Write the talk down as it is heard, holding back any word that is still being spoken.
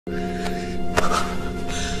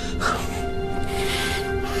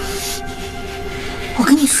我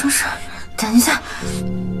跟你说事儿，等一下，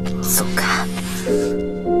走开。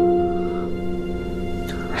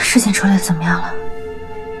事情处理的怎么样了？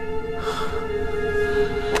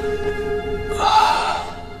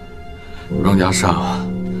荣家上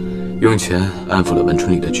用钱安抚了文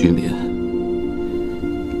春里的居民，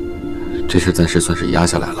这事暂时算是压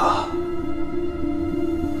下来了。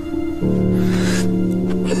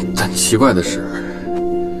但奇怪的是，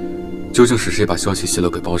究竟是谁把消息泄露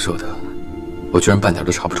给报社的？我居然半点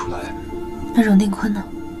都查不出来。那荣定坤呢？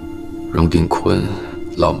荣定坤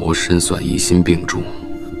老谋深算，疑心病重，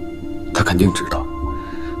他肯定知道，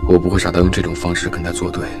我不会傻到用这种方式跟他作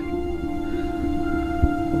对。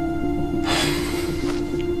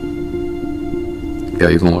表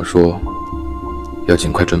姨跟我说，要尽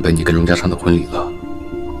快准备你跟荣家昌的婚礼了。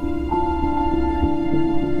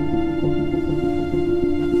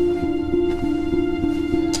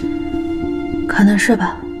可能是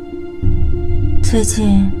吧。最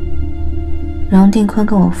近，荣定坤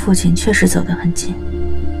跟我父亲确实走得很近。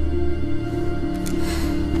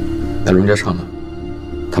那荣家昌呢？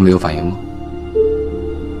他没有反应吗？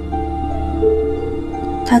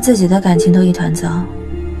他自己的感情都一团糟，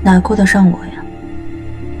哪顾得上我呀？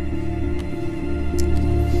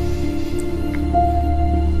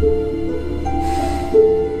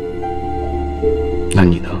那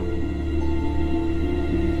你呢？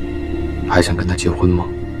还想跟他结婚吗？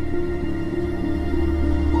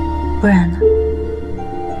不然呢？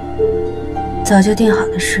早就定好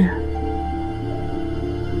的事，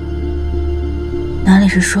哪里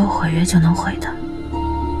是说毁约就能毁的？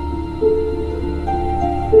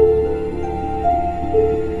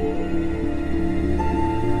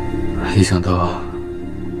一想到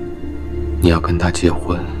你要跟他结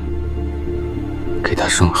婚，给他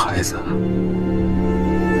生孩子，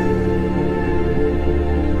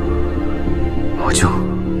我就……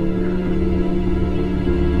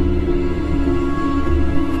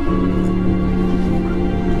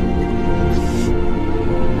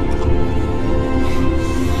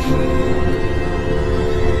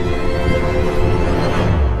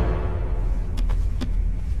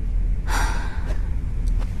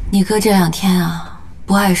你哥这两天啊，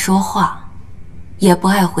不爱说话，也不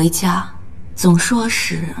爱回家，总说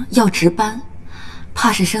是要值班，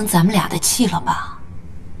怕是生咱们俩的气了吧？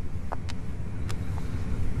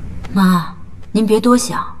妈，您别多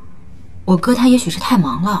想，我哥他也许是太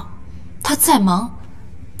忙了。他再忙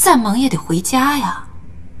也得回家呀。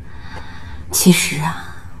其实啊，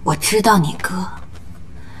我知道你哥，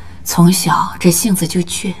从小这性子就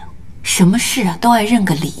倔，什么事啊都爱认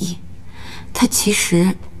个理。他其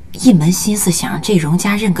实一门心思想让这荣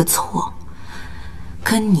家认个错，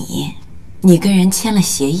可你跟人签了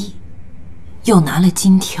协议，又拿了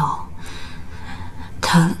金条，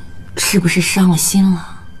他是不是伤了心了？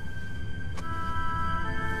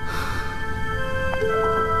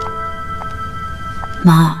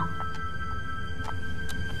妈，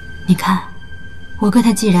你看，我哥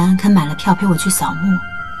他既然肯买了票陪我去扫墓，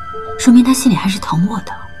说明他心里还是疼我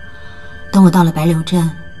的。等我到了白柳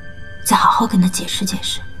镇，再好好跟他解释解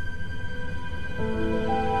释。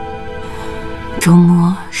周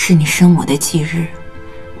末是你生母的忌日，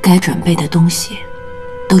该准备的东西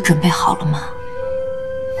都准备好了吗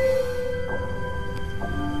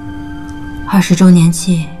？20周年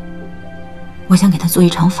祭，我想给他做一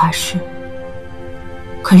场法事，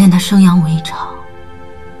可连他生养我一场，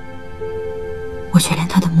我却连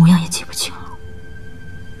他的模样也记不清了。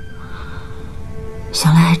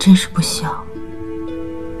想来还真是不孝。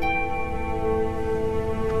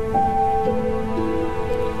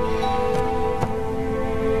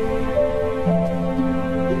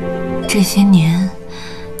这些年，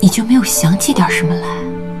你就没有想起点什么来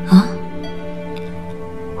啊？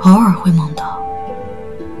偶尔会梦到，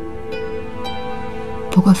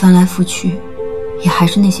不过翻来覆去，也还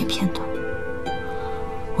是那些片段。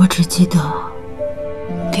我只记得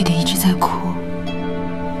弟弟一直在哭，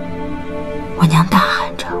我娘大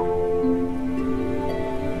喊着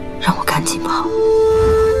让我赶紧跑。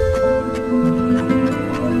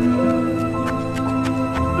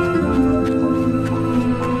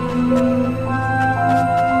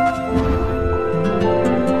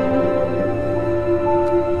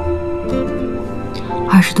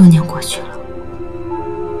20多年过去了，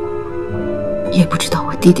也不知道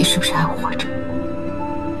我弟弟是不是还活着。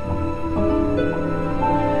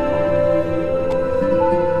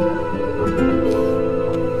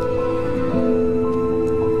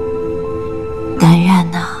但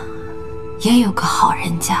愿呐，也有个好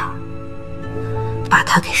人家，把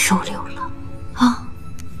他给收留了啊！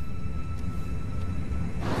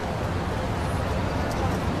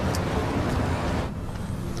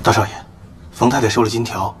大少爷，冯太太收了金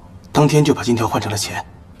条，当天就把金条换成了钱，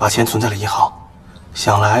把钱存在了银行。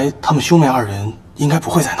想来他们兄妹二人应该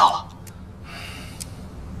不会再闹了。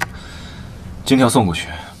金条送过去，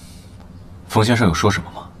冯先生有说什么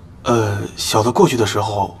吗？小的过去的时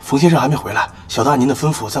候，冯先生还没回来，小的按您的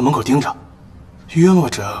吩咐在门口盯着。约摸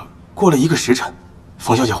着过了1个时辰，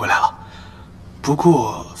冯小姐回来了。不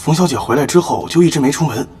过冯小姐回来之后就一直没出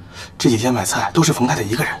门，这几天买菜都是冯太太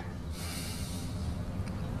一个人。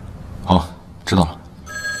好，知道了。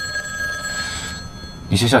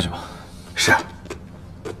你先下去吧。是。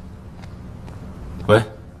喂，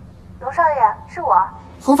龙少爷，是我，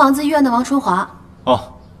红房子医院的王春华。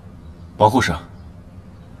哦，王护士，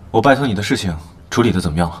我拜托你的事情处理的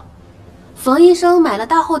怎么样了？冯医生买了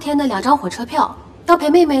大后天的2张火车票，要陪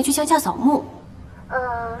妹妹去乡下扫墓。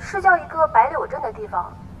是叫一个白柳镇的地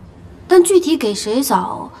方，但具体给谁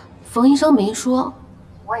扫，冯医生没说，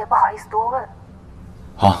我也不好意思多问。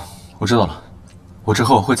好，我知道了，我之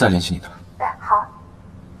后会再联系你的。哎，好。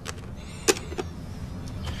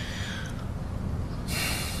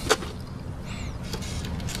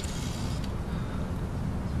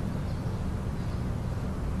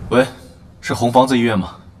喂，是红房子医院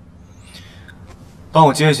吗？帮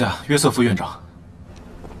我接一下约瑟夫院长。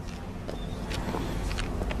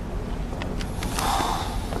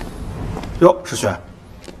哟，世轩，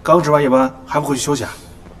刚值完夜班，还不回去休息啊？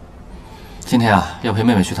今天啊，要陪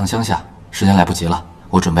妹妹去趟乡下，时间来不及了，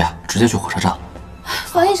我准备直接去火车站。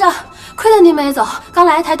冯医生，亏得您没走，刚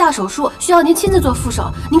来一台大手术，需要您亲自做副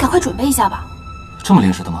手，您赶快准备一下吧。这么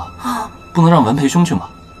临时的吗？啊，不能让文培兄去吗？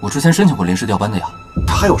我之前申请过临时调班的呀。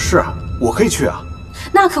他还有事啊，我可以去啊。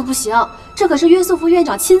那可不行，这可是约瑟夫院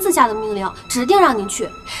长亲自下的命令，指定让您去。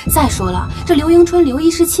再说了，这刘迎春刘医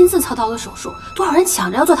师亲自操刀的手术，多少人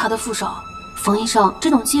抢着要做他的副手。冯医生，这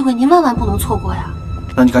种机会您万万不能错过呀！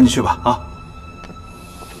那你赶紧去吧，啊！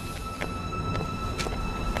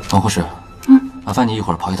王护士，麻烦你一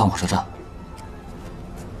会儿跑一趟火车站，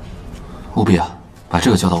务必啊把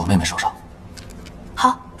这个交到我妹妹手上。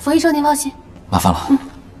好，冯医生您放心，麻烦了。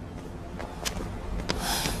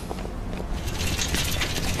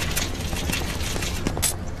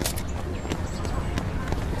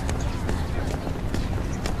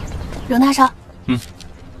荣大少。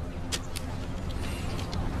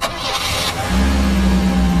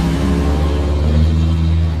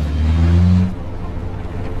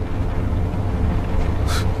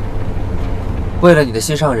为了你的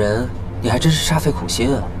心上人，你还真是煞费苦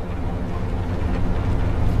心啊！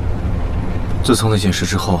自从那件事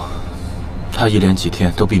之后，他一连几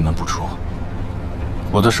天都闭门不出，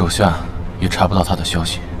我的手下也查不到他的消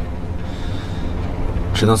息，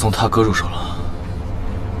只能从他哥入手了。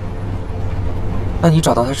那你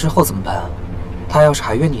找到他之后怎么办啊？他要是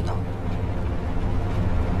还怨你呢？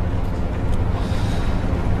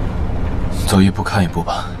走一步看一步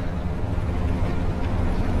吧。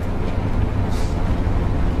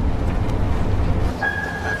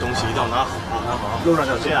东西一定要拿好，路上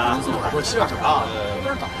小心啊！我吃点什么啊？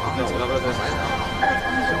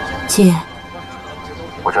姐，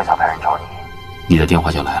我正想派人找你，你的电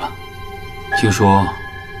话就来了。听说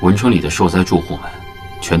文春里的受灾住户们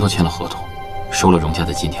全都签了合同，收了荣家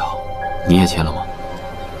的金条，你也签了吗？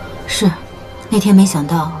是，那天没想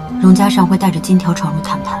到荣家尚会带着金条闯入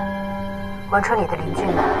谈判。文春里的邻居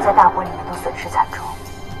们在大火里面都损失惨重，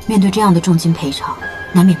面对这样的重金赔偿，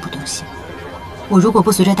难免不动心。我如果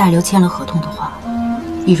不随着大刘签了合同的话，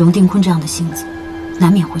以荣定坤这样的性子，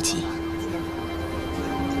难免会起疑。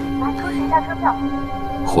来出示一下车票。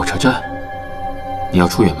火车站？你要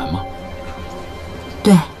出远门吗？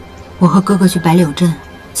对，我和哥哥去白柳镇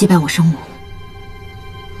祭拜我生母。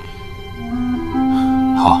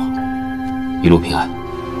好，一路平安。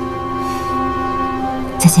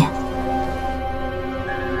再见。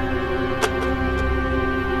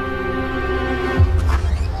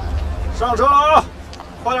上车了啊！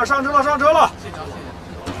快点上车了，上车了！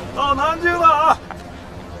到南京了啊！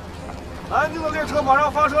南京的列车马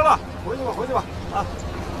上发车了，回去吧，回去吧啊！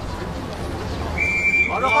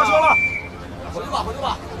马上发车了，回去吧，回去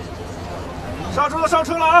吧！上车了，上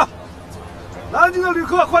车了啊！南京的旅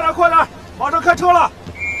客，快点，快点，马上开车了！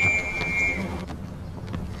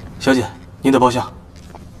小姐，您的包厢。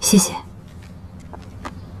谢谢。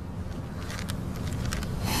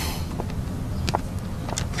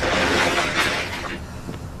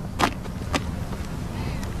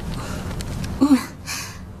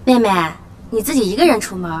妹妹，你自己一个人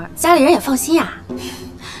出门，家里人也放心呀。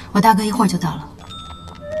我大哥一会儿就到了。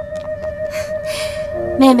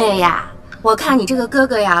妹妹呀，我看你这个哥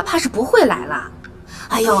哥呀，怕是不会来了。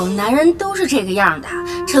哎呦，男人都是这个样的，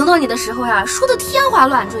承诺你的时候呀，说的天花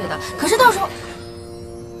乱坠的，可是到时候……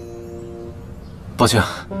抱歉，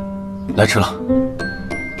来迟了，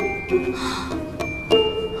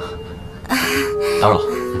打扰了。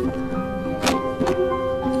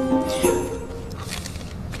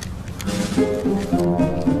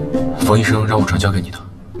冯医生让我转交给你的。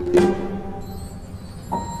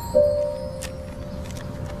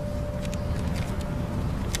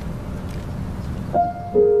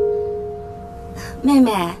妹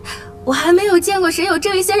妹，我还没有见过谁有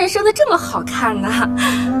这位先生生的这么好看呢。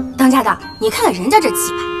当家的，你看看人家这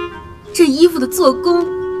气派，这衣服的做工，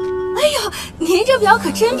哎呦，您这表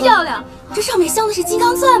可真漂亮，这上面镶的是金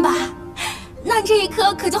刚钻吧？那这一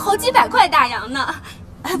颗可就好几百块大洋呢。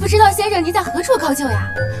哎，不知道先生您在何处高就呀？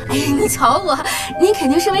哎呀，你瞧我，您肯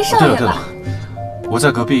定是位少爷吧？对了，我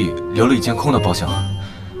在隔壁留了一间空的包厢。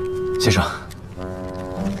先生，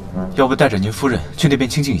要不带着您夫人去那边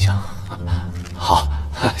清静一下？好，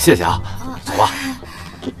谢谢啊，走吧。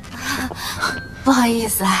不好意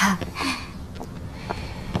思啊。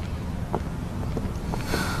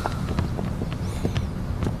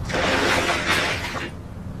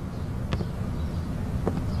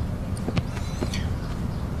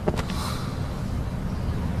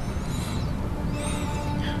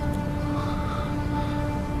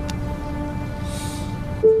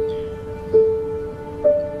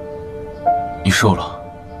你瘦了，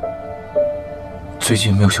最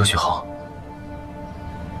近没有休息好。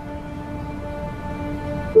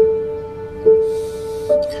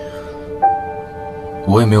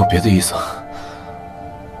我也没有别的意思，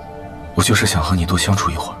我就是想和你多相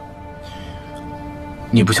处一会儿。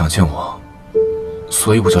你不想见我，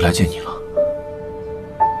所以我就来见你了。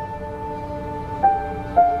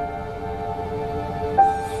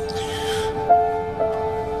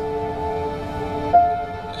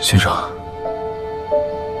先生，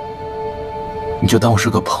你就当我是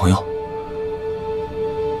个朋友。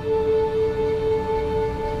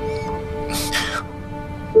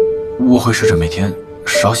我会试着每天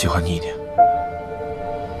少喜欢你一点，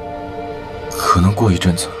可能过一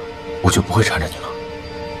阵子我就不会缠着你了。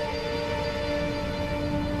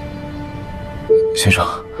先生，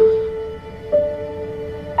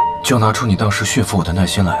就拿出你当时驯服我的耐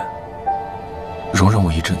心来，容忍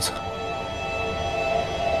我一阵子。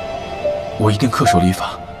我一定恪守礼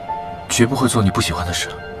法，绝不会做你不喜欢的事。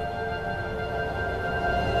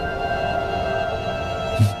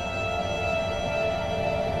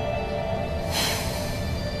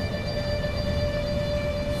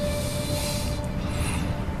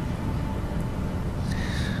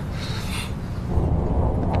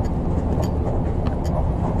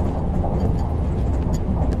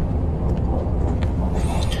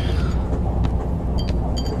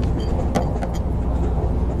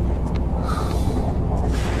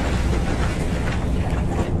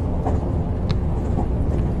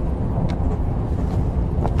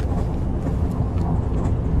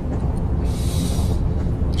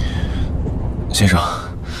先生，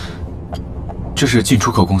这是进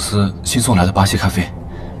出口公司新送来的巴西咖啡，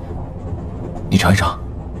你尝一尝。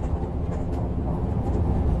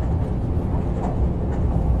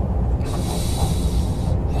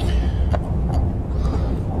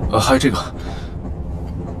还有这个，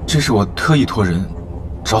这是我特意托人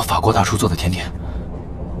找法国大厨做的甜点。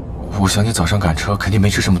我想你早上赶车肯定没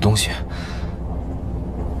吃什么东西，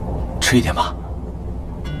吃一点吧。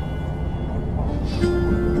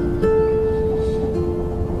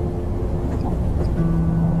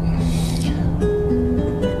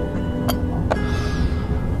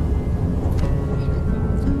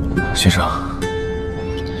先生，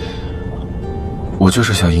我就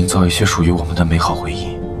是想营造一些属于我们的美好回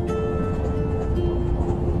忆。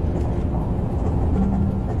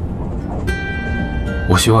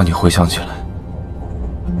我希望你回想起来，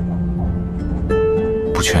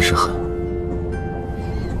不全是恨。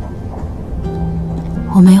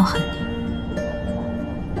我没有恨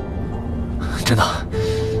你，真的。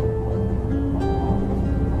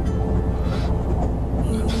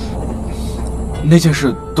那件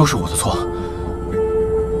事都是我的错，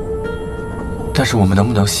但是我们能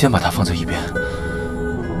不能先把它放在一边？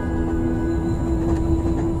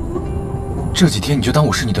这几天你就当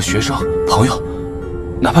我是你的学生朋友，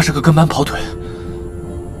哪怕是个跟班跑腿，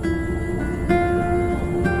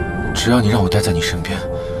只要你让我待在你身边，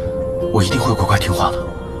我一定会乖乖听话的，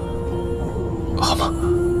好吗？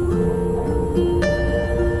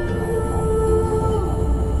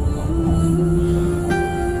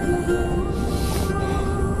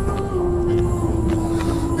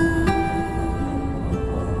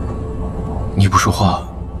你不说话，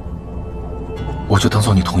我就当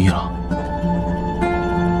做你同意了。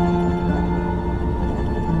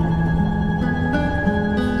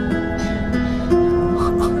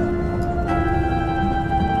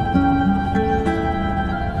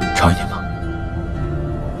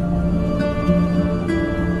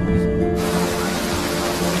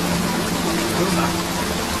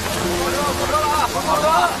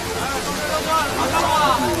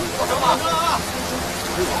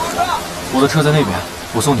我的车在那边，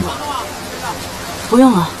我送你吧。不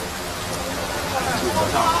用了。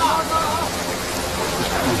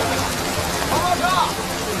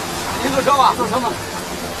您坐车吧，坐车吧。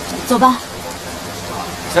走吧。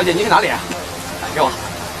小姐，您去哪里？给我。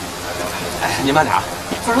哎，您慢点啊。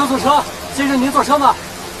坐车，坐车。先生，您坐车吗？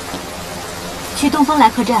去东风来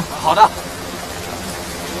客站。好的。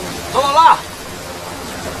走好了。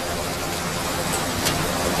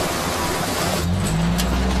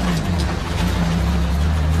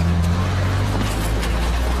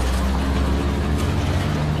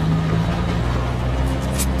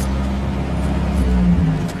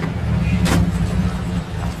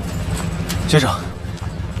先生，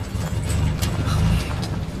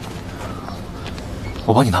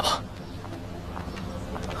我帮你拿吧。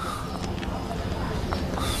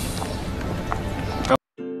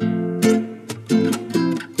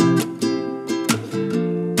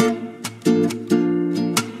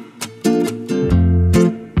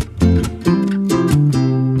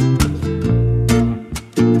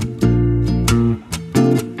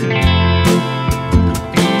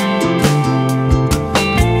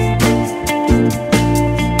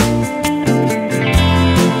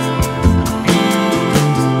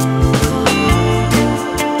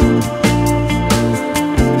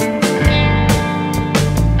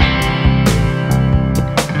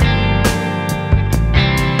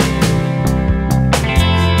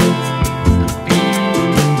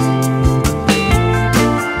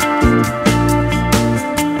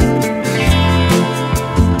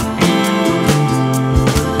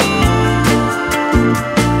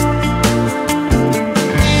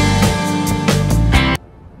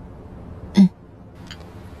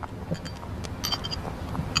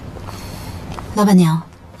老板娘，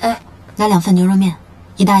哎，来2份牛肉面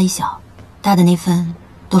，1大1小，大的那份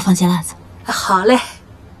多放些辣子。好嘞。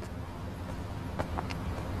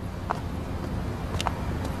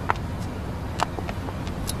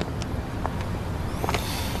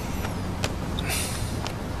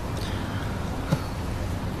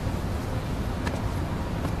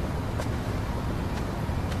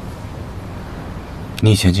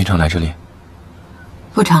你以前经常来这里？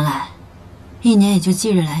不常来，1年也就忌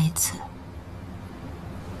日来1次。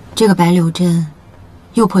这个白柳镇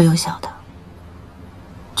又破又小的，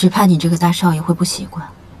只怕你这个大少爷会不习惯。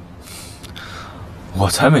我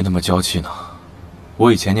才没那么娇气呢。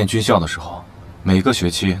我以前念军校的时候，每个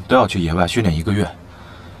学期都要去野外训练1个月。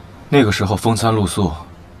那个时候风餐露宿，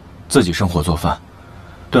自己生火做饭。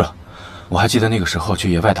对了，我还记得那个时候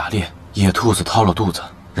去野外打猎，野兔子掏了肚子，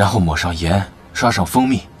然后抹上盐，刷上蜂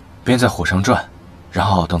蜜，边在火上转，然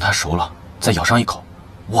后等它熟了，再咬上一口，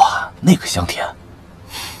哇，那个香甜。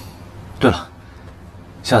对了，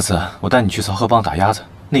下次我带你去曹河帮打鸭子，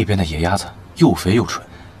那边的野鸭子又肥又纯，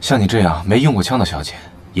像你这样没用过枪的小姐，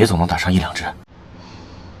也总能打上1、2只。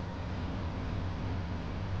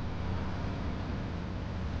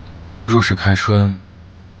若是开春，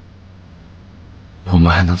我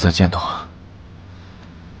们还能再见到啊。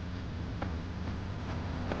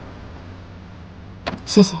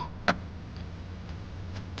谢谢。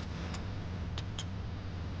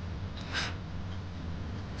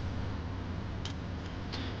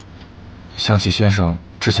想起先生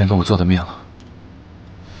之前给我做的面了，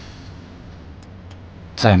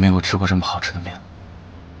再也没有吃过这么好吃的面了。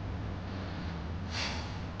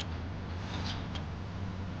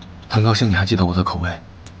很高兴你还记得我的口味。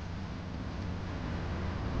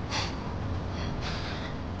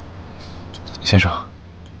先生，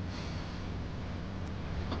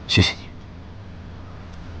谢谢你。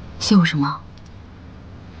谢我什么？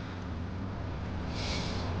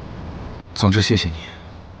总之，谢谢你。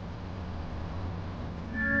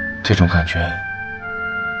这种感觉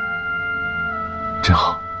真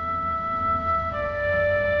好。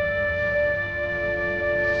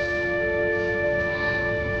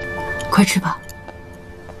快吃吧。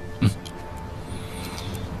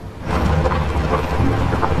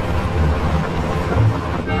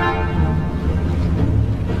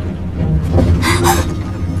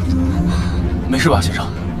没事吧，先生？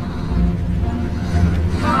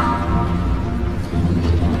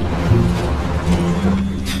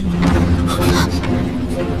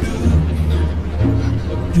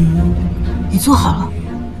你坐好了。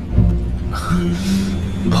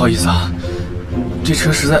不好意思啊，这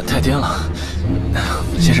车实在太颠了。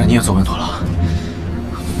先生，你也坐稳妥了。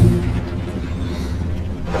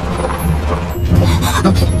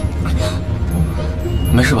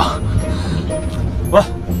没事吧？喂，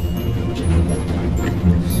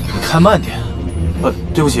你开慢点。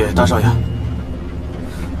对不起，大少爷。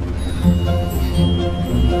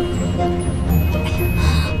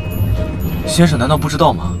先生难道不知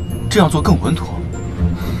道吗？这样做更稳妥。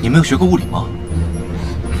你没有学过物理吗？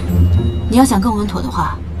你要想更稳妥的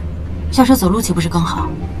话，下车走路岂不是更好？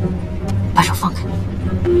把手放开。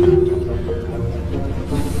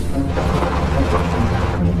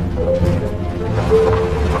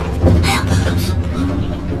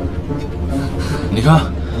你看，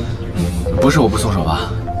不是我不松手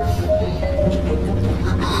吧？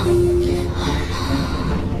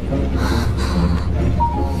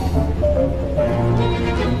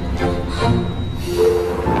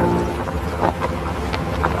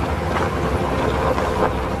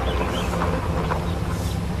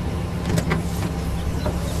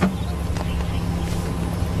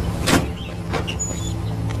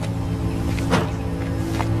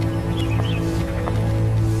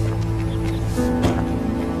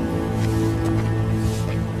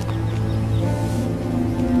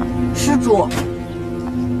施主，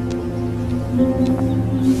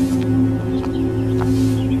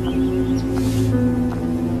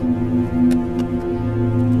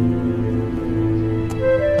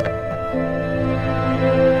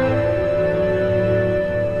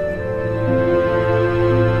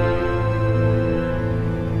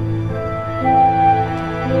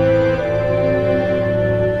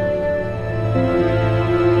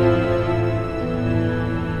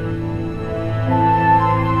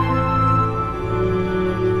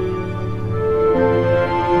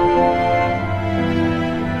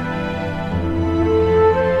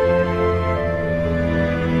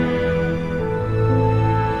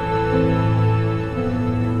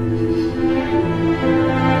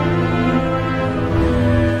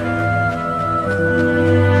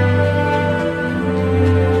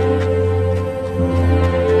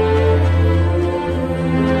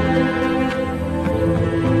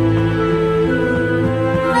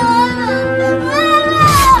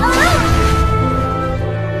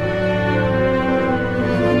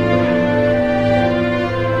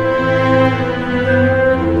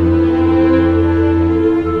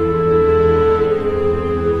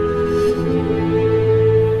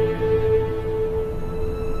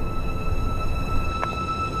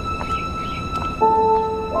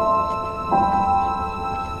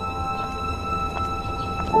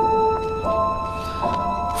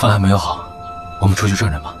饭还没有好，我们出去转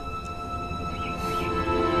转吧。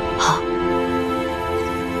好。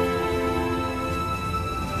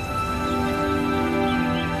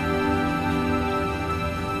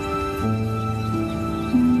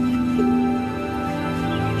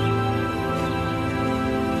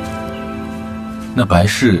那白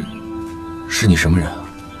氏是你什么人啊？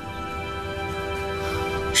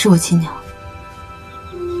是我亲娘。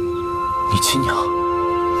你亲娘？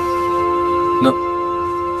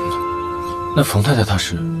那冯太太她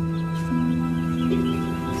是？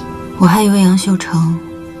我还以为杨秀成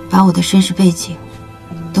把我的身世背景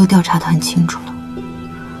都调查得很清楚了，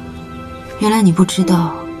原来你不知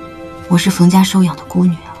道我是冯家收养的孤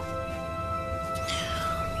女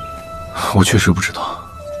啊！我确实不知道，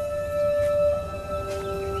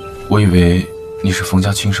我以为你是冯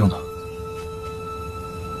家亲生的。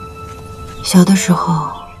小的时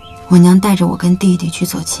候，我娘带着我跟弟弟去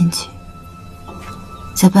走亲戚，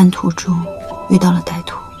在半途中遇到了歹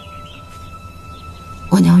徒，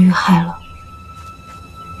我娘遇害了，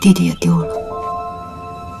弟弟也丢了。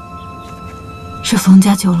是冯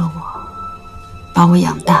家救了我，把我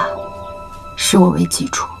养大，视我为己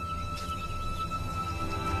出。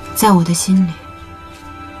在我的心里，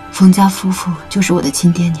冯家夫妇就是我的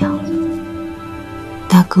亲爹娘，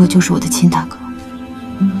大哥就是我的亲大哥。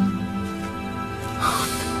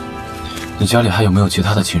你家里还有没有其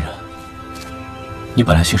他的亲人？你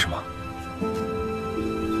本来姓什么？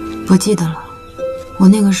不记得了，我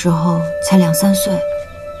那个时候才2、3岁，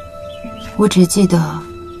我只记得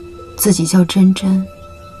自己叫珍珍，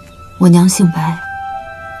我娘姓白。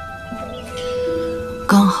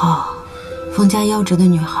刚好冯家夭折的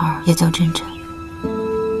女孩也叫珍珍。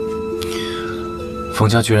冯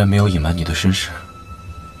家居然没有隐瞒你的身世。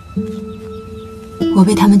我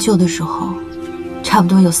被他们救的时候，差不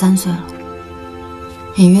多有3岁了，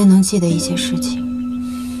隐约能记得一些事情。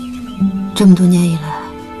这么多年以来，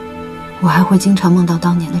我还会经常梦到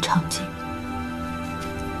当年的场景。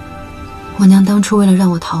我娘当初为了让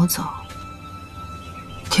我逃走，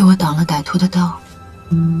替我挡了歹徒的刀，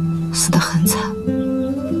死得很惨。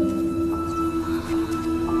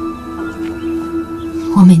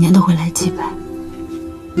我每年都会来祭拜。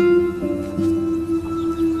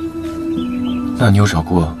那你有找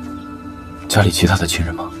过家里其他的亲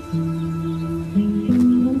人吗？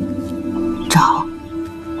找？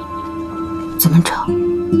怎么找？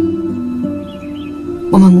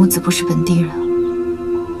我们母子不是本地人，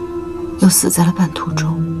又死在了半途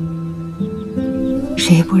中，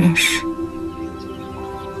谁也不认识。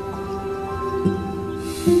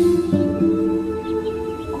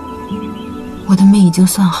我的命已经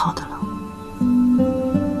算好的了。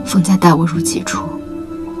冯家带我入籍处，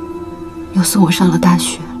又送我上了大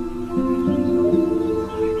学。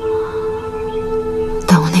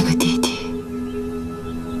但我那个弟弟，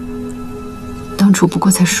当初不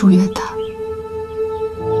过才数月大，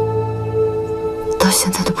到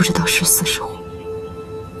现在都不知道是死是活。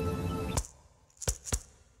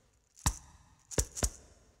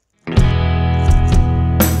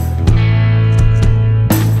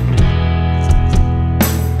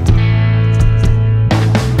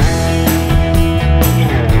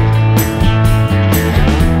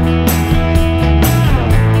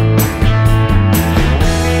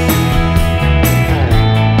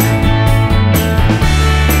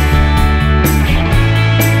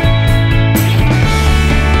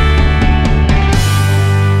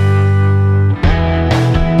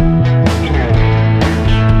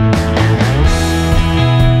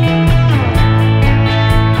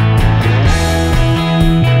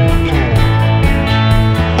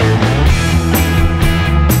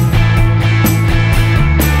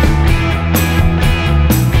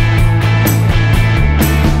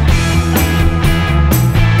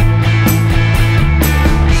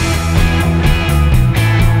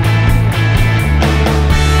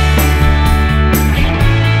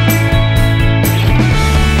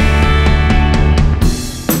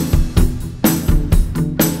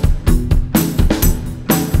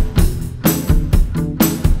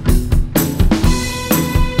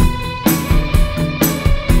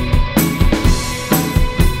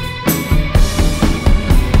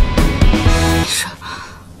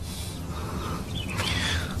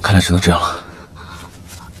看来只能这样了。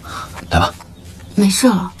来吧，没事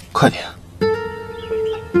了，快点。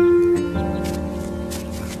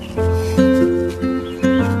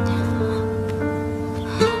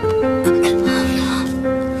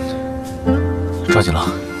抓紧了。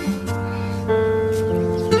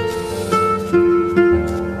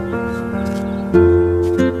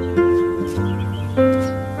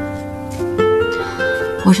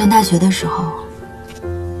我上大学的时候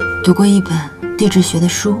读过一本地质学的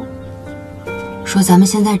书，说咱们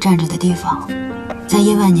现在站着的地方，在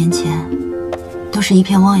1万年前都是一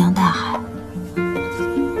片汪洋大海。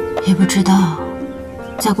也不知道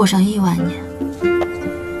再过上1万年，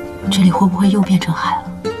这里会不会又变成海了？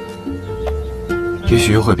也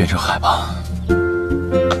许又会变成海吧。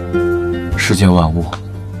世间万物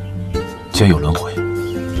皆有轮回。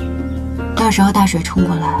到时候大水冲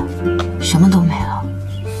过来，什么都没了。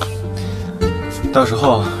到时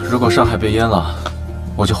候如果上海被淹了，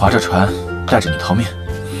我就划着船带着你逃命。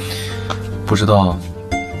不知道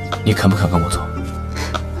你肯不肯跟我走？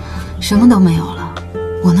什么都没有了，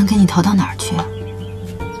我能跟你逃到哪儿去？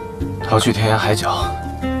逃去天涯海角。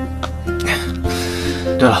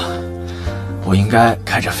对了，我应该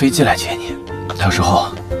开着飞机来接你，到时候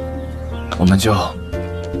我们就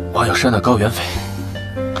往有山的高原飞，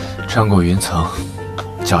穿过云层，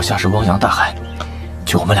脚下是汪洋大海，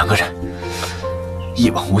就我们2个人一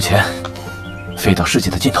往无前，飞到世界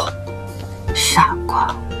的尽头。傻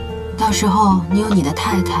瓜，到时候你有你的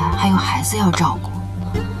太太，还有孩子要照顾，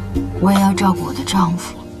我也要照顾我的丈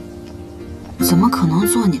夫，怎么可能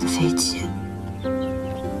坐你的飞机？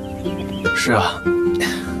是啊，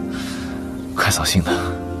快扫兴的。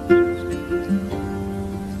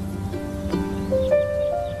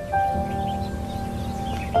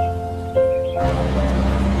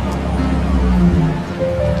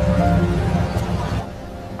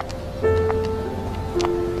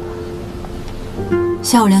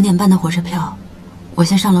下午2点半的火车票，我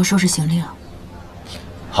先上楼收拾行李了。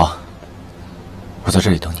好，我在这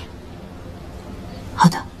里等你。